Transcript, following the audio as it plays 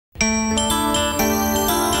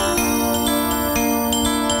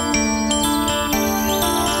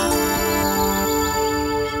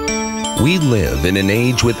We live in an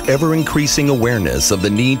age with ever-increasing awareness of the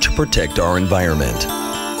need to protect our environment.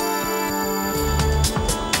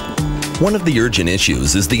 One of the urgent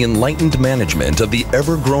issues is the enlightened management of the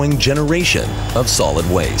ever-growing generation of solid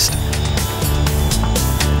waste.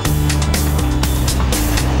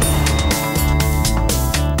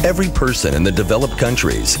 Every person in the developed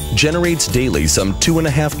countries generates daily some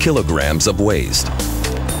 2.5 kilograms of waste.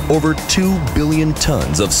 Over 2 billion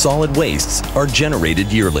tons of solid wastes are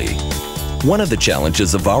generated yearly. One of the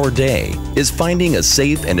challenges of our day is finding a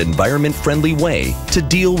safe and environment-friendly way to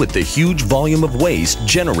deal with the huge volume of waste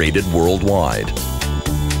generated worldwide.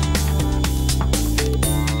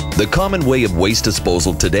 The common way of waste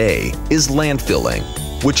disposal today is landfilling,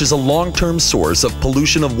 which is a long-term source of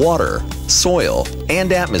pollution of water, soil,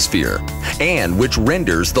 and atmosphere, and which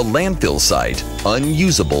renders the landfill site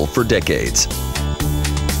unusable for decades.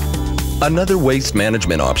 Another waste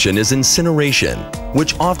management option is incineration,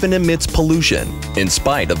 which often emits pollution in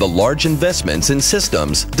spite of the large investments in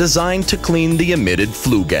systems designed to clean the emitted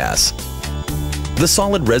flue gas. The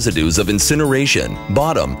solid residues of incineration,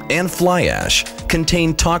 bottom, and fly ash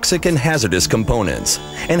contain toxic and hazardous components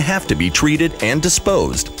and have to be treated and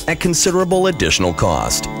disposed at considerable additional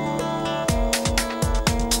cost.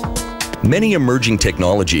 Many emerging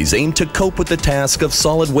technologies aim to cope with the task of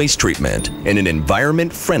solid waste treatment in an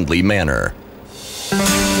environment-friendly manner.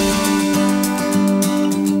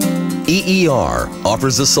 EER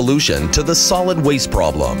offers a solution to the solid waste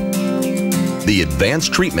problem. The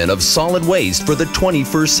advanced treatment of solid waste for the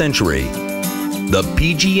 21st century. The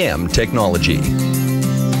PGM technology.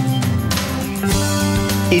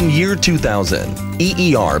 In year 2000,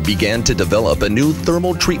 EER began to develop a new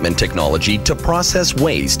thermal treatment technology to process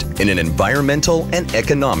waste in an environmental and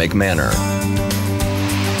economic manner.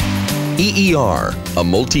 EER, a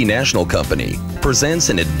multinational company, presents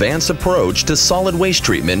an advanced approach to solid waste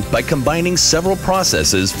treatment by combining several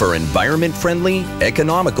processes for environment-friendly,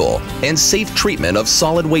 economical, and safe treatment of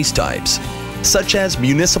solid waste types, such as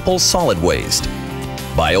municipal solid waste,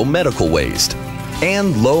 biomedical waste,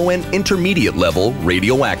 and low and intermediate level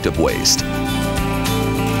radioactive waste.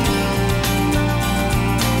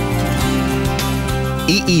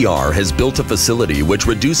 EER has built a facility which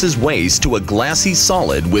reduces waste to a glassy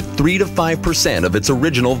solid with 3 to 5% of its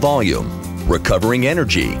original volume, recovering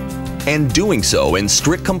energy, and doing so in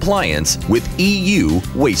strict compliance with EU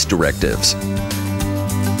waste directives.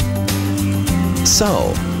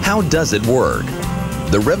 So, how does it work?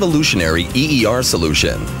 The revolutionary EER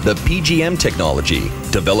solution, the PGM technology,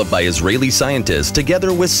 developed by Israeli scientists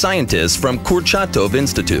together with scientists from Kurchatov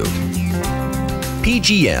Institute.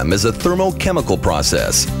 PGM is a thermochemical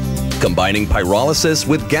process, combining pyrolysis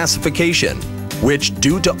with gasification, which,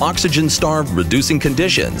 due to oxygen-starved reducing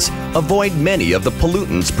conditions, avoid many of the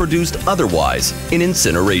pollutants produced otherwise in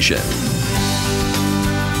incineration.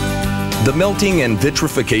 The melting and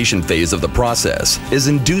vitrification phase of the process is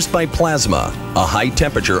induced by plasma, a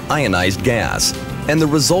high-temperature ionized gas, and the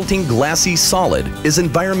resulting glassy solid is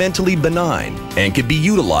environmentally benign and can be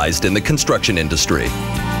utilized in the construction industry.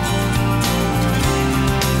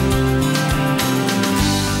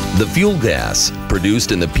 The fuel gas,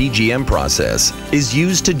 produced in the PGM process, is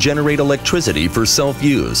used to generate electricity for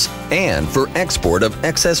self-use and for export of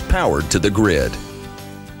excess power to the grid.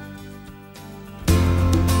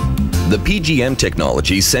 The PGM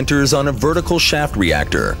technology centers on a vertical shaft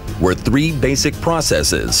reactor where 3 basic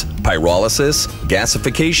processes, pyrolysis,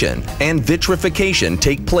 gasification, and vitrification,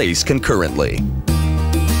 take place concurrently.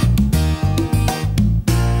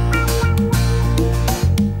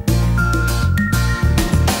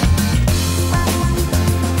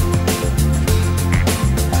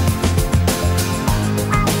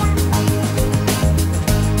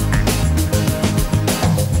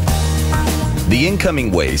 The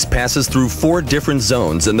incoming waste passes through 4 different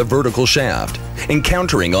zones in the vertical shaft,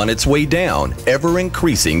 encountering on its way down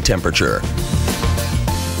ever-increasing temperature.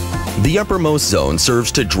 The uppermost zone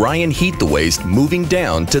serves to dry and heat the waste, moving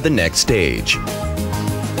down to the next stage.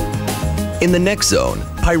 In the next zone,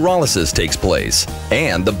 pyrolysis takes place,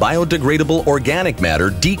 and the biodegradable organic matter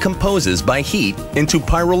decomposes by heat into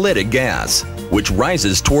pyrolytic gas, which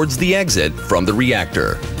rises towards the exit from the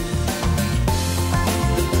reactor.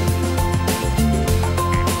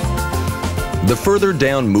 The further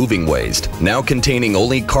down moving waste, now containing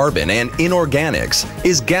only carbon and inorganics,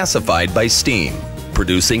 is gasified by steam,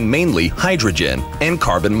 producing mainly hydrogen and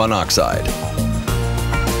carbon monoxide.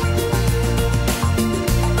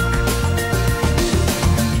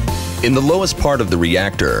 In the lowest part of the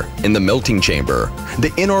reactor, in the melting chamber,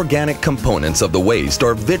 the inorganic components of the waste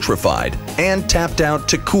are vitrified and tapped out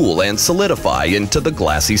to cool and solidify into the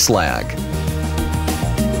glassy slag.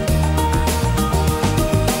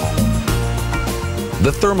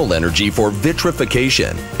 The thermal energy for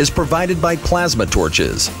vitrification is provided by plasma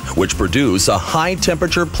torches, which produce a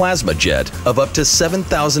high-temperature plasma jet of up to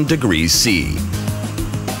 7,000 degrees C.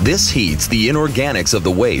 This heats the inorganics of the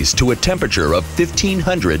waste to a temperature of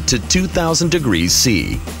 1,500 to 2,000 degrees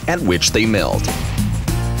C, at which they melt.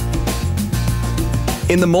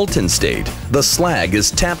 In the molten state, the slag is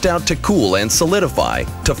tapped out to cool and solidify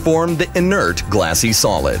to form the inert glassy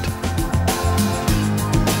solid.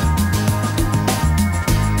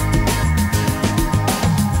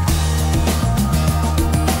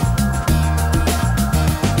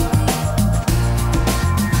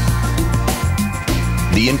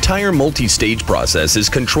 The entire multi-stage process is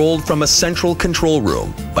controlled from a central control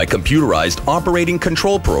room by computerized operating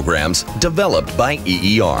control programs developed by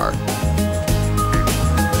EER.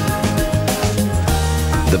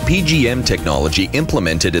 The PGM technology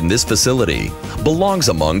implemented in this facility belongs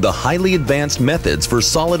among the highly advanced methods for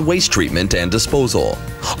solid waste treatment and disposal,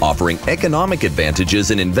 offering economic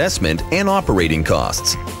advantages in investment and operating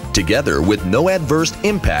costs, together with no adverse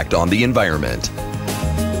impact on the environment.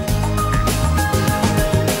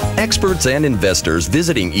 Experts and investors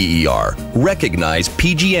visiting EER recognize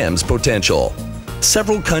PGM's potential.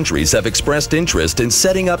 Several countries have expressed interest in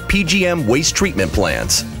setting up PGM waste treatment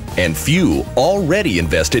plants, and few already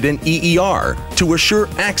invested in EER to assure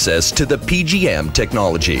access to the PGM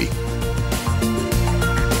technology.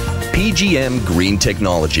 PGM Green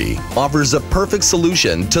Technology offers a perfect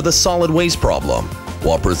solution to the solid waste problem,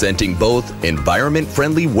 while presenting both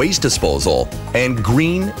environment-friendly waste disposal and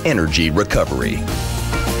green energy recovery.